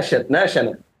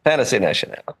National.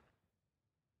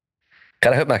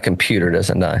 God, I hope my computer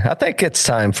doesn't die. I think it's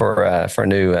time for a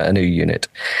new unit.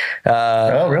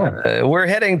 Oh, really? We're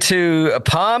heading to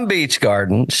Palm Beach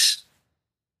Gardens.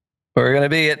 We're going to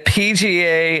be at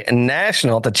PGA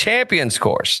National at the Champions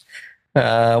Course.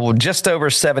 Just over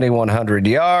 7,100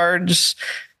 yards.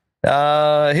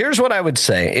 Here's what I would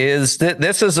say is that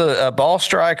this is a ball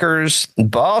strikers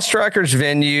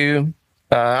venue.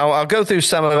 I'll go through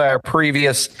some of our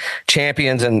previous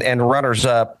champions and runners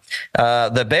up.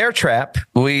 The Bear Trap,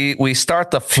 we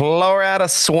start the Florida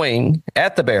swing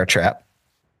at the Bear Trap.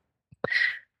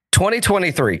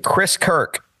 2023, Chris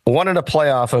Kirk won in a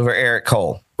playoff over Eric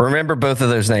Cole. Remember both of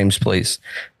those names, please.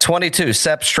 22,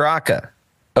 Sepp Straka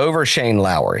over Shane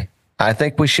Lowry. I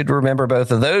think we should remember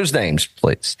both of those names,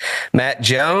 please. Matt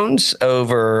Jones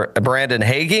over Brandon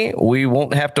Hagee. We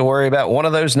won't have to worry about one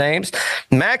of those names.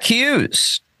 Mac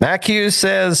Hughes. Mac Hughes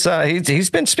says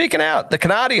he's been speaking out. The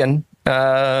Canadian,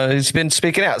 he's been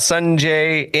speaking out.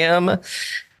 Sanjay M.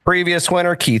 Previous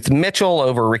winner, Keith Mitchell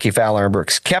over Ricky Fowler and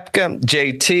Brooks Koepka.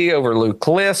 JT over Luke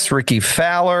Liss. Ricky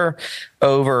Fowler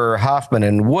over Hoffman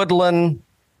and Woodland.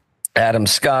 Adam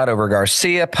Scott over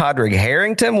Garcia. Padraig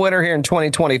Harrington, winner here in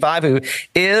 2025, who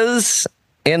is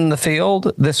in the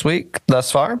field this week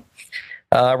thus far.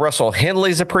 Russell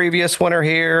Henley's a previous winner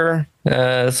here.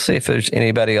 Let's see if there's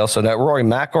anybody else. So that Rory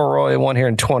McIlroy won here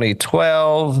in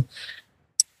 2012.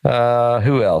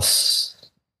 Who else?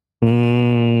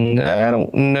 I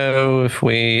don't know if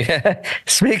we.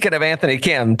 Speaking of Anthony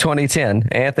Kim, 2010,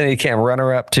 Anthony Kim,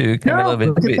 runner up to Camilo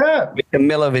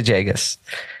Villegas.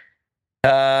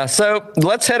 So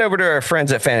let's head over to our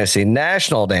friends at Fantasy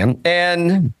National, Dan,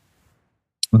 and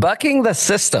bucking the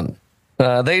system.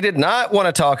 They did not want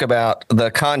to talk about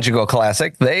the Conjugal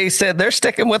Classic. They said they're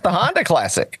sticking with the Honda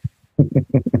Classic.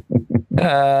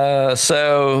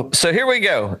 So here we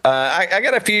go. I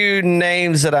got a few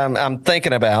names that I'm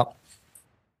thinking about.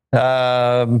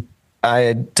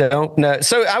 I don't know.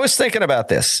 So I was thinking about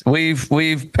this.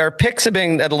 Our picks have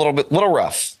been a little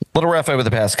rough over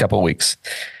the past couple of weeks.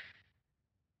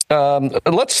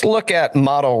 Let's look at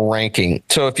model ranking.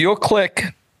 So if you'll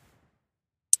click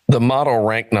the model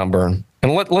rank number,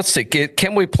 and let's see,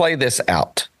 can we play this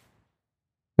out?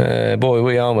 Boy,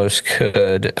 we almost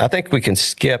could. I think we can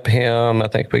skip him. I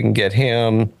think we can get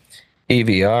him.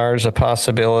 EVR is a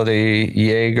possibility.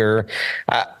 Jaeger.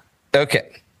 Okay.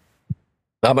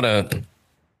 I'm going to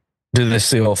do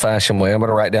this the old-fashioned way. I'm going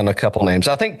to write down a couple names.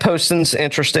 I think Poston's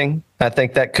interesting. I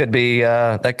think that could be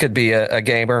a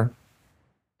gamer.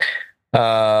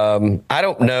 I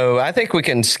don't know. I think we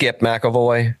can skip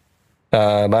McAvoy.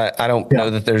 I don't know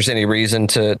that there's any reason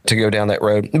to go down that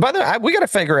road. And by the way, we got to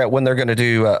figure out when they're going to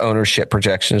do ownership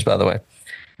projections, by the way.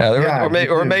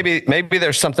 Or maybe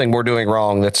there's something we're doing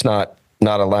wrong that's not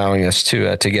allowing us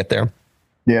to get there.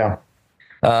 Yeah.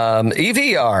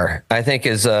 EVR, I think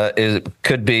is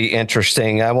could be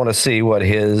interesting. I want to see what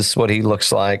he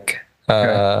looks like.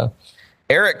 Okay.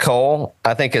 Eric Cole,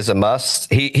 I think, is a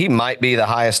must. He might be the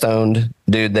highest owned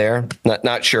dude there.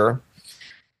 Not sure.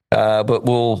 But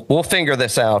we'll figure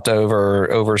this out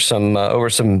over some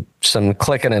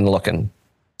clicking and looking.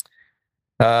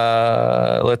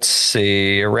 Let's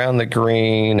see, around the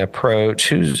green approach.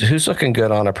 Who's looking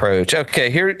good on approach? Okay,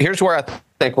 here's where I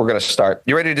think we're going to start.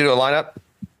 You ready to do a lineup?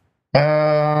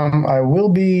 I will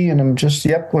be, and I'm just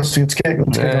let's get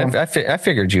going. I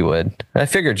figured you would. I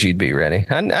figured you'd be ready.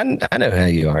 I know how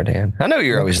you are, Dan. I know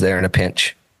you're always there in a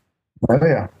pinch. Oh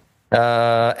yeah.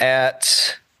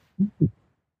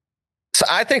 So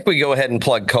I think we go ahead and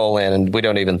plug Cole in, and we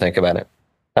don't even think about it.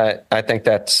 I think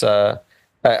that's.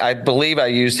 I believe I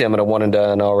used him in a one and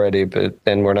done already, but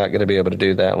then we're not going to be able to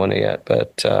do that one yet.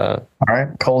 But all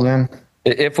right, Cole's in.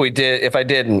 If I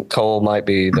didn't, Cole might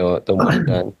be the one and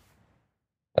done.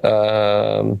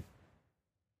 Hold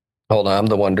on, I'm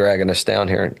the one dragging us down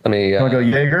here. Let me go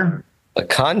Jaeger. A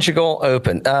Conjugal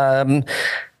Open.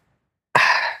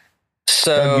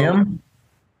 So Gim?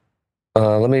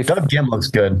 Let me. Doug Gim looks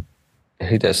good.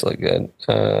 He does look good.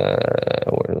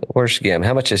 Where's Gim?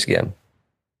 How much is Gim?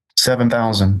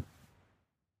 7,000.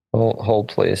 Hold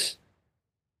please.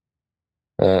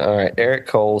 All right, Eric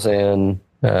Cole's in.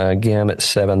 Gim at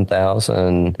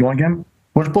 7,000. You want Gim?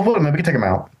 We'll put him. We can take him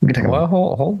out. Well,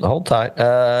 hold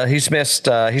tight. He's missed.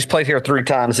 He's played here 3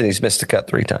 times and he's missed the cut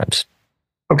 3 times.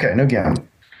 Okay, no Gim.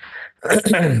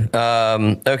 Okay.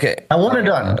 I want it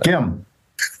done. Gim.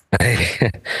 I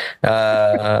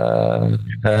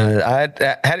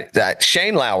had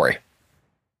Shane Lowry,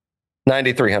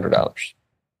 $9,300.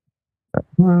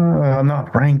 I'm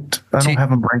not ranked. I don't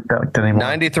have him ranked out anymore.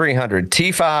 9,300.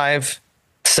 T5,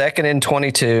 second in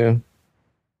 22.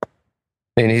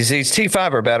 And he's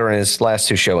T5 or better in his last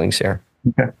two showings here.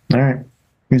 Okay. All right.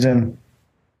 He's in.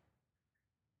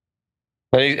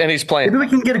 And he's playing. Maybe we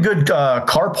can get a good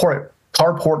carport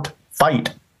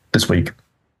fight this week.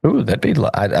 Ooh, that'd be.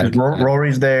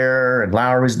 Rory's there and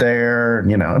Lowry's there. And,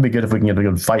 it'd be good if we can get a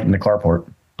good fight in the carport.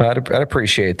 I'd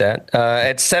appreciate that.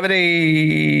 At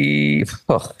 70.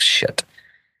 Oh, shit.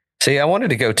 See, I wanted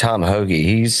to go Tom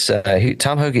Hoagie.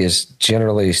 Tom Hoagie has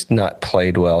generally not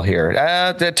played well here.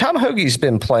 Tom Hoagie's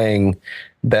been playing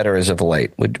better as of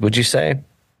late. Would you say?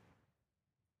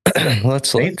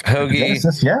 Let's look.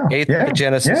 Hoagie, eighth at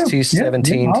Genesis,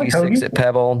 T17, T6 at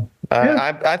Pebble.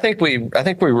 I think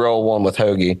we roll one with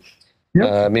Hoagie.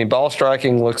 Yep. Ball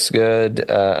striking looks good.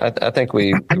 I think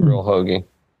we roll Hoagie.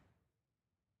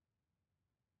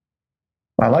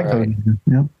 I like Hoagie.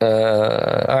 Yep.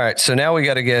 All right, so now we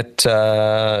got to get.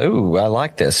 I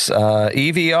like this.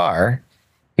 EVR.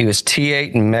 He was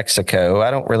T8 in Mexico.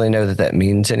 I don't really know that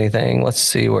means anything. Let's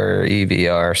see where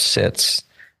EVR sits.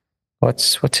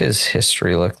 What's his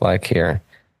history look like here?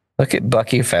 Look at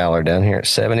Bucky Fowler down here at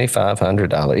 $7,500.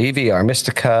 EVR missed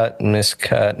a cut.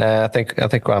 Nah, I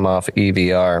think I'm off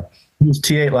EVR. He was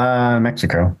T8 in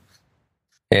Mexico.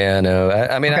 Yeah, no.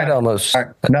 I'd almost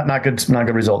not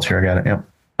good results here. I got it. Yeah.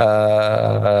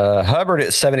 Hubbard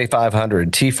at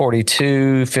 7,500.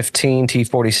 T42, 15,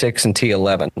 T46, and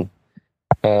T11.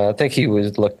 I think he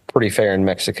looked pretty fair in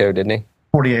Mexico, didn't he?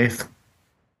 48th.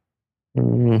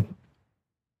 Mm-hmm.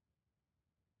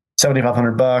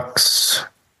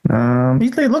 $7,500. He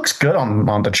looks good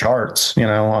on the charts.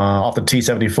 Off the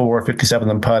T74, 57th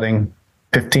in putting,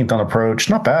 15th on approach.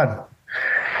 Not bad.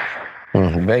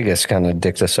 Vegas kind of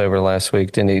dicked us over last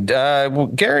week, didn't he?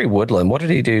 Gary Woodland, what did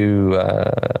he do?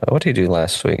 What did he do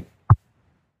last week?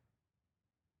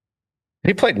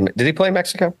 Did he play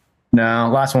Mexico? No,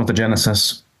 last one with the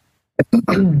Genesis.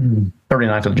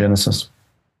 39th of the Genesis.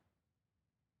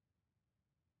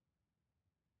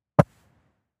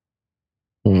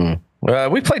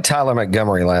 We played Tyler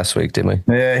Montgomery last week, didn't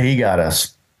we? Yeah, he got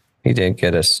us. He did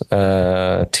get us.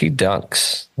 T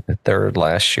Dunks, third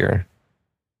last year.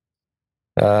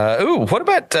 What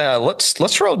about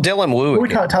let's roll Dylan Wu. We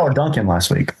caught Tyler Duncan last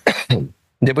week.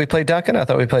 Did we play Duncan? I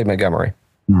thought we played Montgomery.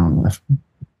 What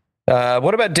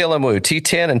about Dylan Wu?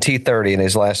 T10 and T30 in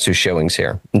his last two showings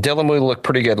here. Dylan Wu looked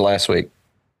pretty good last week.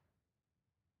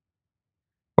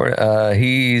 I'm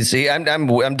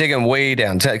digging way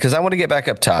down because I want to get back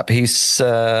up top. He's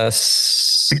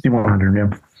 6,100. Yeah,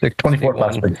 24th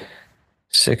last week.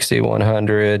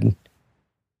 6,100.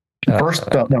 First,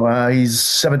 he's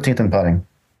 17th in putting.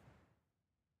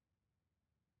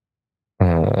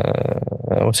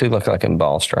 What's he look like in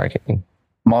ball striking?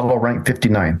 Model rank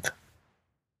 59th.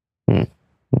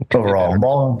 Overall,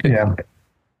 ball, yeah.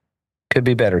 Could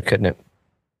be better, couldn't it?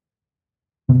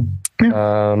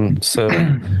 So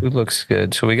who looks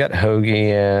good? So we got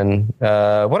Hoagie and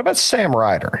what about Sam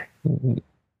Ryder?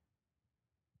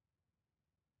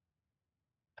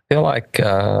 I feel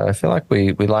like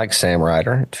we like Sam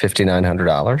Ryder at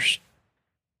 $5,900.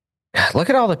 God, look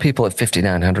at all the people at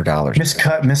 $5,900.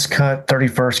 Miscut,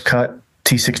 31st cut,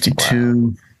 T62.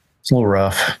 Wow. It's a little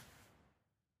rough.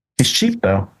 He's cheap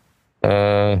though.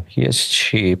 He is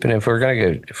cheap, and if we're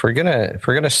gonna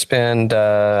spend,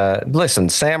 listen,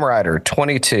 Sam Ryder,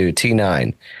 22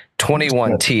 T9,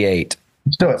 21 T8.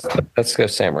 Let's do it. Let's go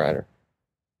Sam Ryder.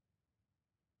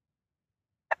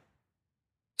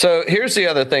 So here's the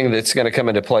other thing that's going to come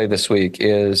into play this week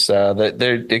is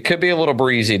that it could be a little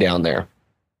breezy down there.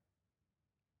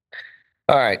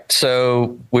 All right,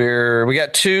 so we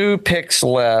got two picks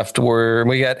left.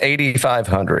 We got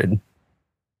 8,500.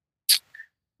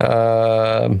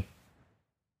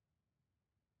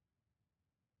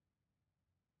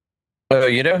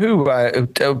 You know who?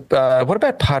 What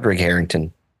about Padraig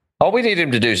Harrington? All we need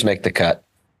him to do is make the cut.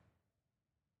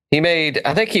 I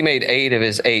think he made 8 of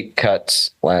his 8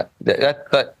 cuts. Let's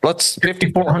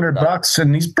 $5,400,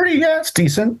 and he's it's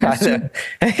decent.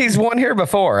 He's won here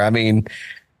before. I mean,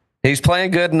 he's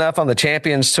playing good enough on the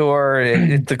Champions Tour.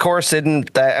 The course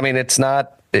isn't that. I mean, it's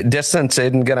not distance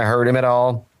isn't going to hurt him at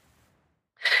all.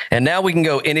 And now we can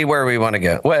go anywhere we want to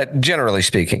go. Well, generally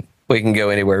speaking, we can go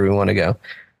anywhere we want to go.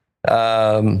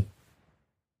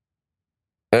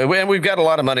 And we've got a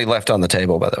lot of money left on the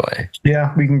table, by the way.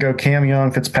 Yeah, we can go Cam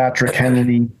Young, Fitzpatrick,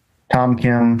 Kennedy, Tom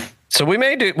Kim. So we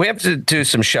have to do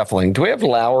some shuffling. Do we have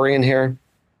Lowry in here?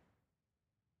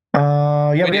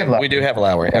 Yeah, we do have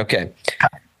Lowry. Okay.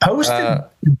 Poston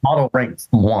model rank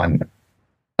 1.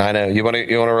 I know. You want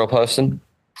to roll Poston?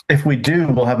 if we do,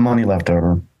 we'll have money left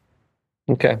over.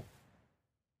 Okay.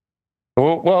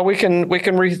 Well, we can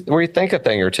rethink a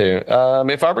thing or two.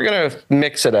 If I were going to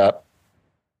mix it up,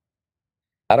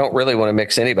 I don't really want to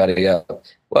mix anybody up.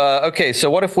 Okay,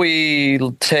 so what if we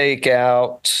take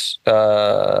out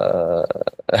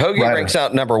Hoagie ranks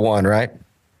out number 1, right?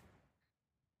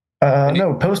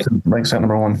 No, Poston ranks out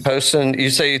number 1. Poston, you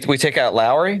say we take out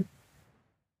Lowry?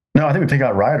 No, I think we take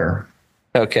out Ryder.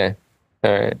 Okay,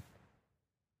 all right.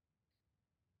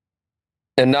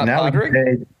 And not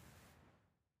Padre?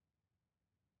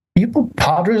 People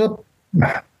Padres up.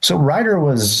 So Ryder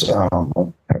was.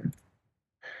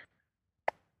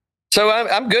 So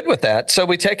I'm good with that. So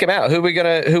we take him out. Where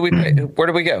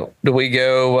do we go? Do we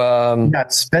go? We got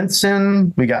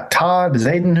Svensson. We got Todd,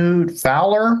 Zadenhout,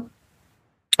 Fowler.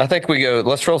 I think we go.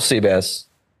 Let's roll Seabass.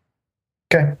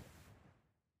 Okay.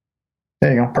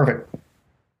 There you go. Perfect.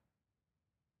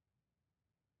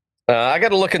 I got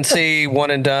to look and see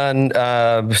one and done.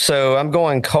 So I'm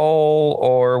going Cole,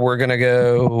 or we're going to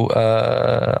go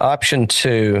option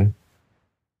 2.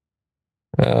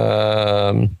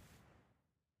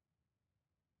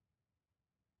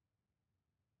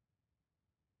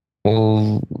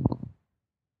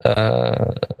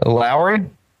 Lowry.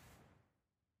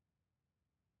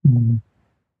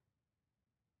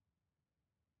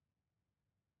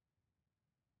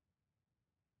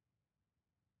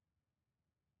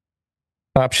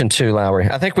 Option 2, Lowry.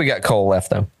 I think we got Cole left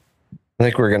though. I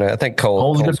think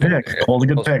Cole's a good pick. Cole's a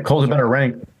good pick. Cole's a better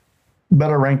rank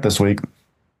this week.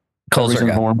 Cole's our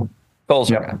guy.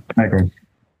 Cole's our guy. I agree.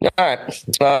 All right.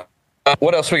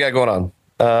 What else we got going on?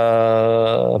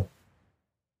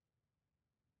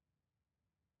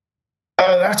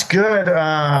 That's good.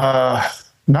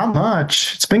 Not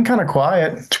much. It's been kind of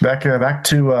quiet. Back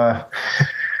to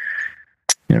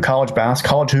college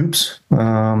basketball, college hoops.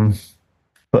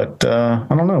 But I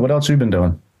don't know. What else have you been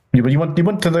doing? You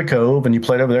went to the Cove and you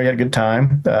played over there. You had a good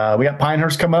time. We got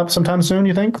Pinehurst coming up sometime soon,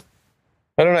 you think?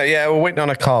 I don't know. Yeah, we're waiting on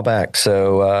a call back,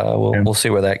 so we'll see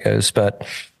where that goes. But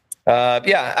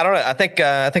yeah, I don't know. I think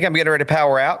I'm getting ready to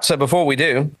power out. So before we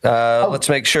do, let's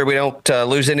make sure we don't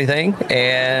lose anything.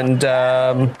 And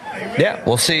yeah,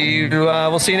 we'll see you.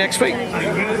 We'll see you next week.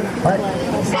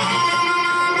 Bye.